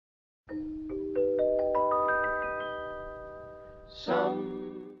Hi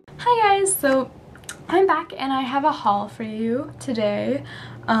guys, so I'm back and I have a haul for you today.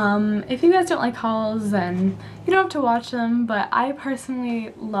 If you guys don't like hauls, then you don't have to watch them, but I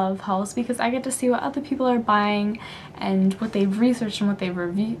personally love hauls because I get to see what other people are buying and what they've researched and what they've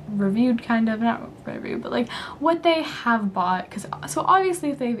reviewed, kind of, not reviewed, but like what they have bought. Because so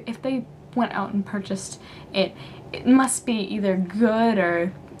obviously if they went out and purchased it, it must be either good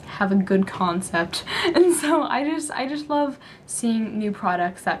or have a good concept. And so I just love seeing new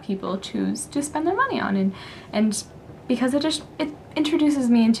products that people choose to spend their money on, and because it introduces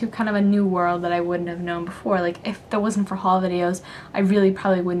me into kind of a new world that I wouldn't have known before. Like, if that wasn't for haul videos, I really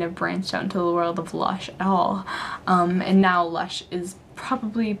probably wouldn't have branched out into the world of Lush at all. And now Lush is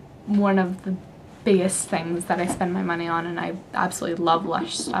probably one of the biggest things that I spend my money on, and I absolutely love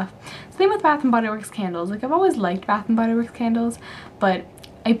Lush stuff. Same with Bath & Body Works candles. Like, I've always liked Bath & Body Works candles, but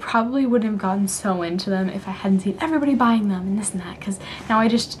I probably wouldn't have gotten so into them if I hadn't seen everybody buying them and this and that, because now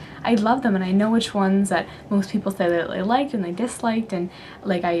I love them and I know which ones that most people say that they liked and they disliked, and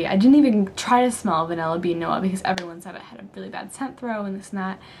like I didn't even try to smell Vanilla Bean Noah because everyone said it had a really bad scent throw and this and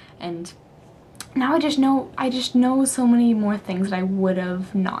that, and now I just know so many more things that I would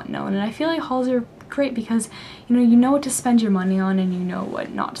have not known. And I feel like hauls are great because you know what to spend your money on and you know what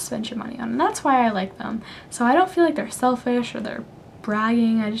not to spend your money on, and that's why I like them. So I don't feel like they're selfish or they're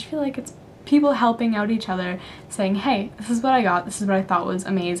bragging. I just feel like it's people helping out each other, saying, hey, this is what I got, this is what I thought was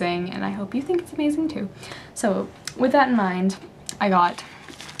amazing, and I hope you think it's amazing too. So with that in mind,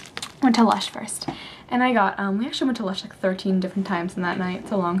 went to Lush first, and I got, we actually went to Lush like 13 different times in that night.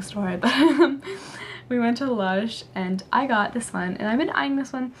 It's a long story, but we went to Lush and I got this one, and I've been eyeing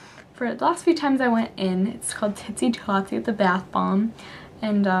this one for the last few times I went in. It's called Titsy Totsy, the bath bomb,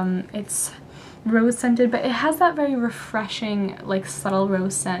 and it's rose scented, but it has that very refreshing, like, subtle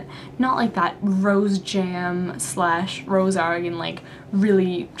rose scent, not like that rose jam / rose argan, like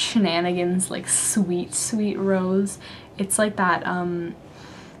really shenanigans, like sweet rose. It's like that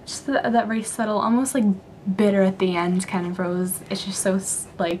just that very subtle, almost like bitter at the end kind of rose. It's just so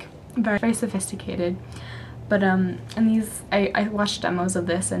like very sophisticated. But and these, I watched demos of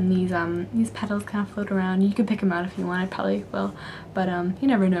this, and these petals kind of float around. You could pick them out if you want. I probably will, but you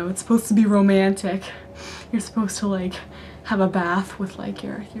never know. It's supposed to be romantic. You're supposed to like have a bath with like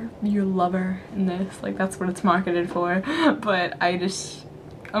your lover in this. Like, that's what it's marketed for. But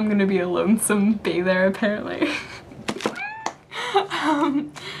I'm gonna be a lonesome bather apparently.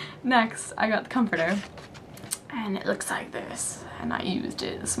 Next, I got the comforter. And it looks like this, and I used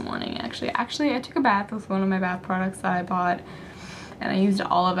it this morning actually. I took a bath with one of my bath products that I bought, and I used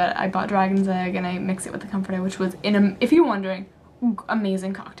all of it. I bought Dragon's Egg and I mixed it with the comforter, which was, if you're wondering,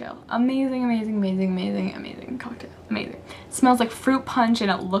 amazing cocktail. Amazing cocktail. Amazing. It smells like fruit punch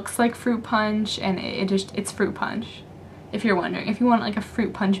and it looks like fruit punch, and it's fruit punch. If you're wondering, if you want like a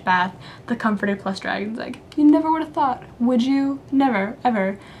fruit punch bath, the comforter plus Dragon's Egg. You never would have thought, would you? Never,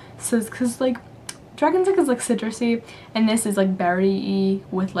 ever. So, because like, Dragon's Egg is like citrusy, and this is like berry-y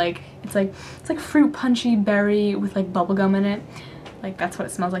with like, it's like fruit punchy berry with like bubblegum in it. Like, that's what it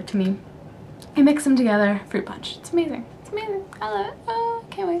smells like to me. I mix them together, fruit punch. It's amazing. It's amazing. I love it. Oh,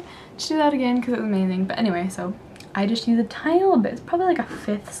 can't wait to do that again because it was amazing. But anyway, so I just use a tiny little bit. It's probably like a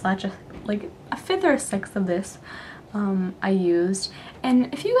fifth or a sixth of this I used.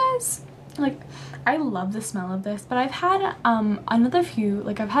 And if you guys, like, I love the smell of this, but I've had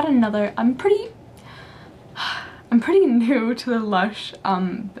I'm pretty new to the Lush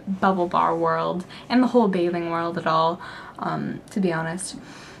bubble bar world and the whole bathing world at all, to be honest.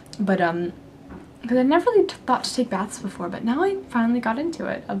 But because I never really thought to take baths before, but now I finally got into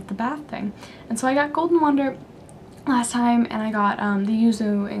it, of the bath thing. And so I got Golden Wonder last time, and I got the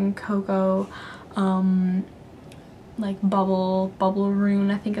Yuzu and Cocoa like bubble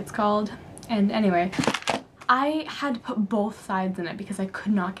rune, I think it's called. And anyway, I had to put both sides in it because I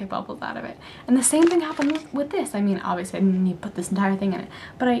could not get bubbles out of it. And the same thing happened with this. I mean, obviously I didn't need to put this entire thing in it,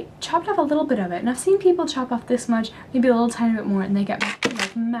 but I chopped off a little bit of it, and I've seen people chop off this much, maybe a little tiny bit more, and they get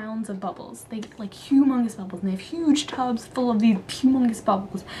like mounds of bubbles. They get like humongous bubbles, and they have huge tubs full of these humongous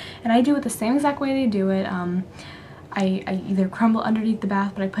bubbles. And I do it the same exact way they do it. I either crumble underneath the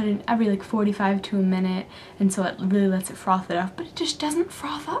bath, but I put it in every like 45 to a minute, and so it really lets it froth it up, but it just doesn't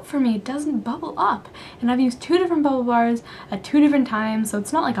froth up for me. It doesn't bubble up. And I've used 2 different bubble bars at 2 different times, so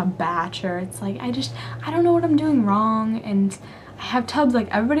it's not like a batch, or it's like I don't know what I'm doing wrong, and I have tubs like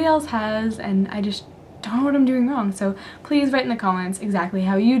everybody else has, and I just don't know what I'm doing wrong. So please write in the comments exactly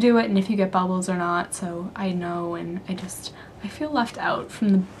how you do it and if you get bubbles or not, so I know. And I feel left out from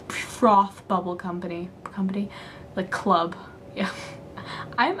the froth bubble company like club. Yeah,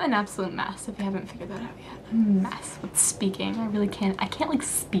 I'm an absolute mess, if you haven't figured that out yet. I'm a mess with speaking. I can't like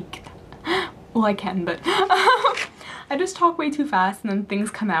speak. Well, I can, but I just talk way too fast and then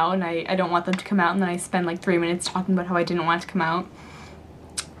things come out and I don't want them to come out, and then I spend like 3 minutes talking about how I didn't want it to come out.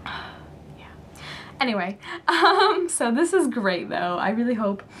 Anyway, so this is great though. I really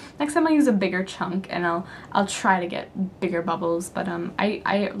hope next time I use a bigger chunk, and I'll try to get bigger bubbles, but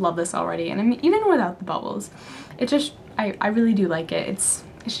I love this already, and I mean, even without the bubbles, it just, I really do like it. It's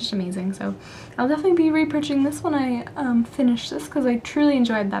just amazing. So I'll definitely be repurchasing this when I finish this, because I truly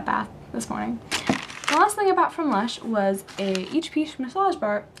enjoyed that bath this morning. The last thing I bought from Lush was a each piece massage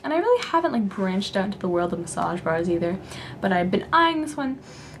bar, and I really haven't like branched out into the world of massage bars either, but I've been eyeing this one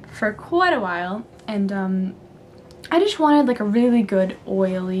for quite a while, and I just wanted like a really good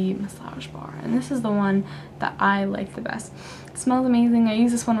oily massage bar, and this is the one that I like the best. It smells amazing. I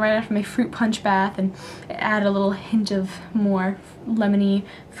used this one right after my fruit punch bath, and it added a little hint of more lemony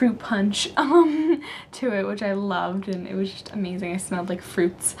fruit punch to it, which I loved, and it was just amazing. I smelled like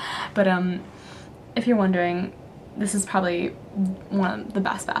fruits. But if you're wondering, this is probably one of the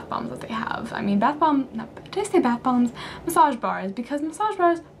best bath bombs that they have. I mean, bath bomb, no, did I say bath bombs? Massage bars, because massage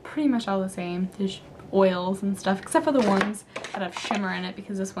bars pretty much all the same. There's oils and stuff, except for the ones that have shimmer in it,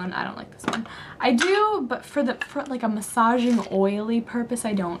 because this one, I don't like this one. I do, but for like a massaging oily purpose,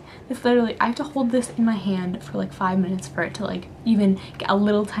 I don't. It's literally, I have to hold this in my hand for like 5 minutes for it to like even get a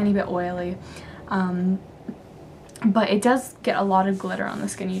little tiny bit oily. But it does get a lot of glitter on the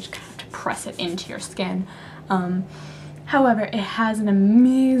skin. You just have to press it into your skin. However, it has an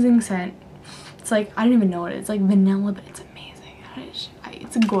amazing scent. It's like, I don't even know what it is. It's like vanilla, but it's amazing.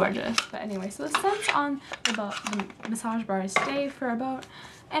 It's gorgeous. But anyway, so the scents on the massage bars stay for about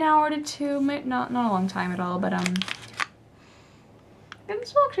an hour to two, not a long time at all, but you can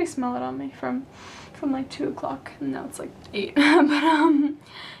still actually smell it on me from like 2 o'clock, and now it's like 8. But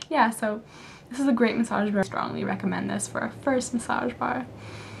yeah, so this is a great massage bar. I strongly recommend this for a first massage bar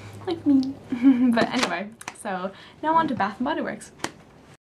like me. But anyway, so now on to Bath & Body Works.